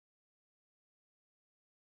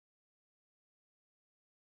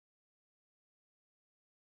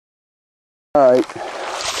Alright,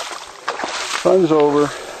 fun's over.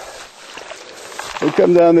 We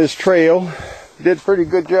come down this trail, did a pretty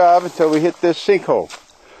good job until we hit this sinkhole.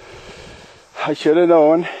 I should have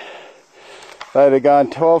known. If I had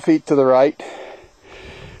gone 12 feet to the right,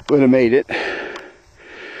 would have made it.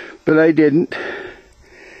 But I didn't.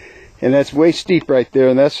 And that's way steep right there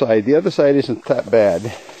on that side. The other side isn't that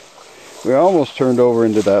bad. We almost turned over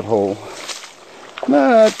into that hole.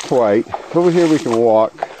 Not quite. Over here we can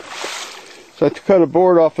walk. So I had to cut a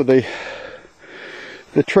board off of the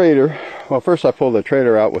trailer. Well, first I pulled the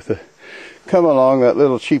trailer out with the come along, that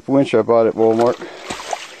little cheap winch I bought at Walmart.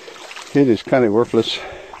 It is kind of worthless.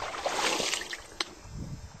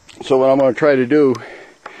 So what I'm going to try to do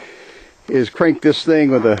is crank this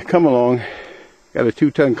thing with a come along. Got a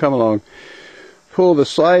 2-ton come along. Pull the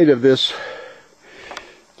side of this,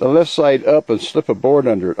 the left side up, and slip a board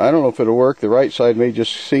under it. I don't know if it'll work. The right side may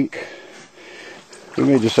just sink. We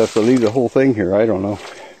may just have to leave the whole thing here. I don't know.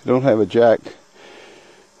 I don't have a jack.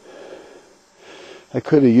 I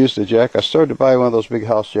could have used a jack. I started to buy one of those big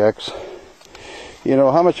house jacks. You know,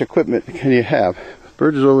 how much equipment can you have?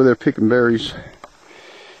 Bird is over there picking berries.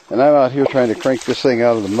 And I'm out here trying to crank this thing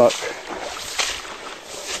out of the muck.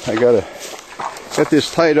 I got this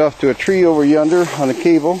tied off to a tree over yonder on a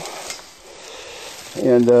cable.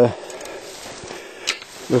 And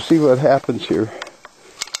we'll see what happens here.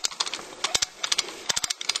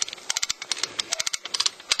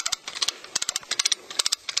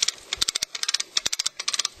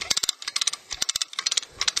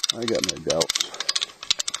 I got my doubts.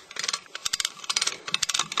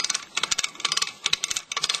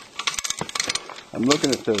 I'm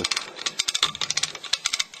looking at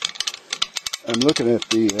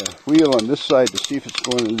the wheel on this side to see if it's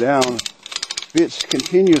going down. If it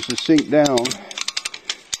continues to sink down,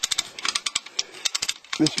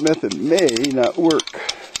 this method may not work.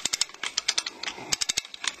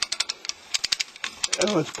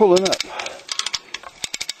 Oh, it's pulling up.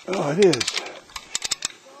 Oh, it is.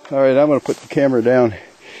 Alright, I'm going to put the camera down.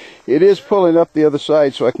 It is pulling up the other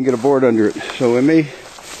side so I can get a board under it. So we may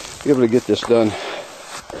be able to get this done.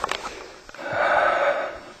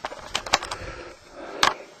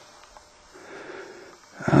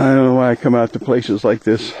 I don't know why I come out to places like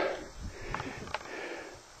this.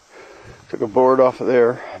 Took a board off of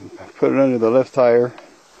there, put it under the left tire.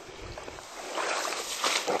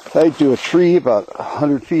 Tied to a tree about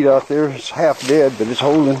 100 feet out there. It's half dead, but it's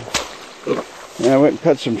holding. And I went and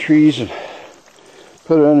cut some trees and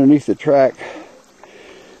put it underneath the track.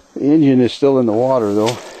 The engine is still in the water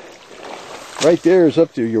though. Right there is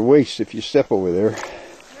up to your waist if you step over there.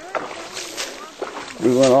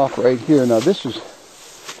 We went off right here. Now this is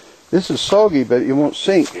soggy, but it won't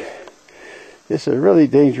sink. It's a really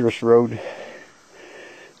dangerous road.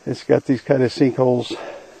 It's got these kind of sinkholes.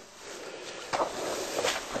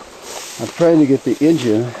 I'm trying to get the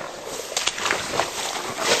engine.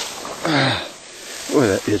 Oh,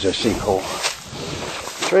 that is a sinkhole.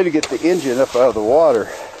 I'm trying to get the engine up out of the water.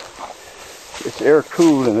 It's air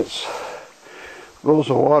cooled and it's rolls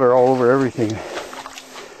of water all over everything.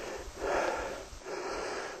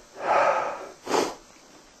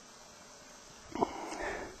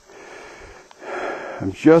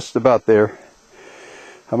 I'm just about there.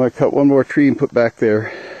 I'm going to cut one more tree and put back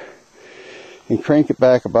there and crank it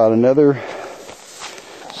back about another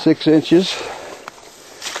 6 inches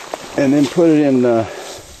and then put it in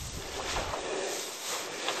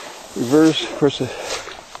reverse. Of course,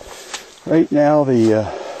 right now the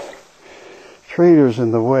trailer's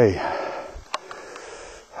in the way.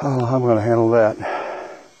 Oh, I'm going to handle that.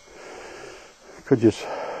 Could just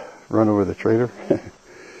run over the trailer.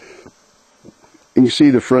 You can see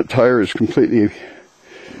the front tire is completely,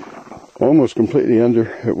 almost completely under.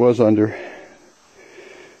 It was under.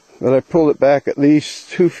 But I pulled it back at least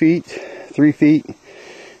 2 feet, 3 feet,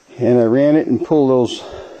 and I ran it and pulled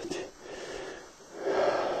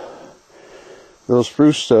those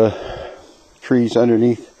spruce trees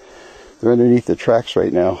underneath. They're underneath the tracks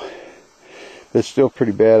right now. It's still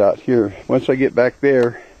pretty bad out here. Once I get back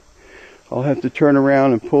there, I'll have to turn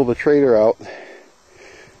around and pull the trailer out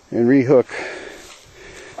and rehook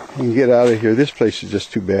and get out of here. This place is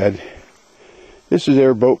just too bad. This is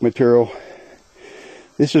airboat material.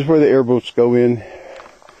 This is where the airboats go in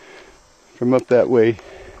from up that way.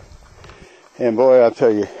 And boy, I'll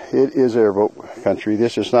tell you, it is airboat country.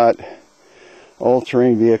 This is not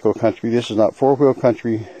all-terrain vehicle country. This is not four-wheel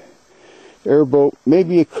country. Airboat,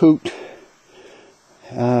 maybe a coot,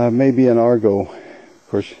 maybe an Argo, of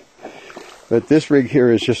course. But this rig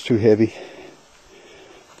here is just too heavy.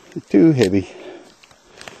 Too heavy.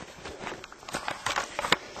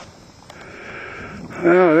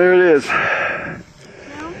 Oh, there it is.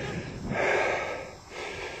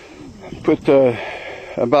 put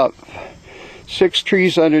about 6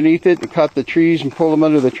 trees underneath it, and cut the trees and pull them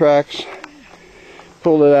under the tracks.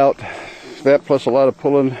 Pulled it out. That plus a lot of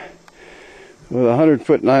pulling with a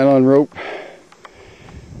 100-foot nylon rope.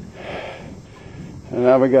 And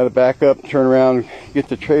now we got to back up, turn around, get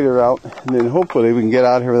the trailer out, and then hopefully we can get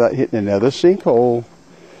out here without hitting another sinkhole.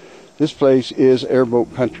 This place is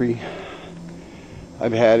airboat country.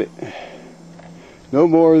 I've had it. No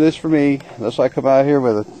more of this for me, unless I come out here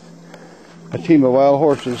with a team of wild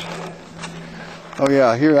horses. Oh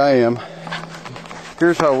yeah, here I am.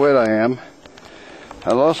 Here's how wet I am.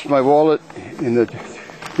 I lost my wallet in the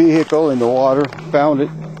vehicle in the water, found it.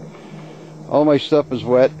 All my stuff is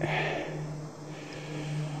wet.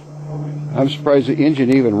 I'm surprised the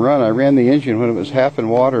engine even run. I ran the engine when it was half in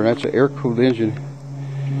water, and that's an air-cooled engine.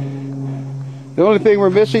 The only thing we're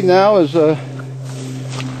missing now is a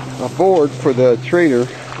board for the trailer.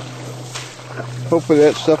 Hopefully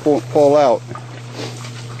that stuff won't fall out.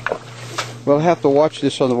 We'll have to watch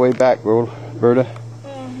this on the way back, Berta.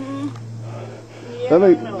 Yeah, I'm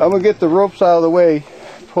gonna get the ropes out of the way,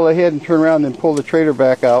 pull ahead and turn around and pull the trailer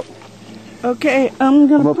back out. Okay, I'm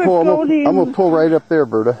gonna pull right up there,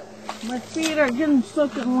 Berta. My feet are getting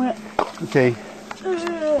soaking wet. Okay.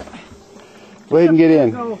 Go ahead and get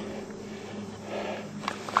in.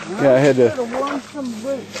 Yeah, I had to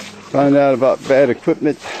find out about bad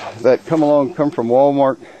equipment that come from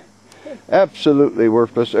Walmart. Absolutely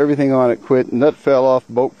worthless. Everything on it quit. Nut fell off.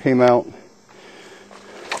 Bolt came out.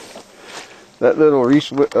 That little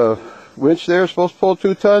Reese winch there is supposed to pull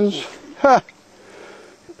 2 tons. Ha!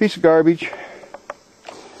 Piece of garbage.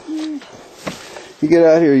 You get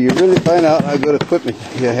out here, you really find out how good equipment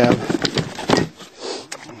you have.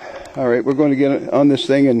 Alright, we're going to get on this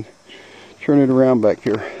thing and turn it around back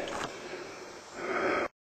here.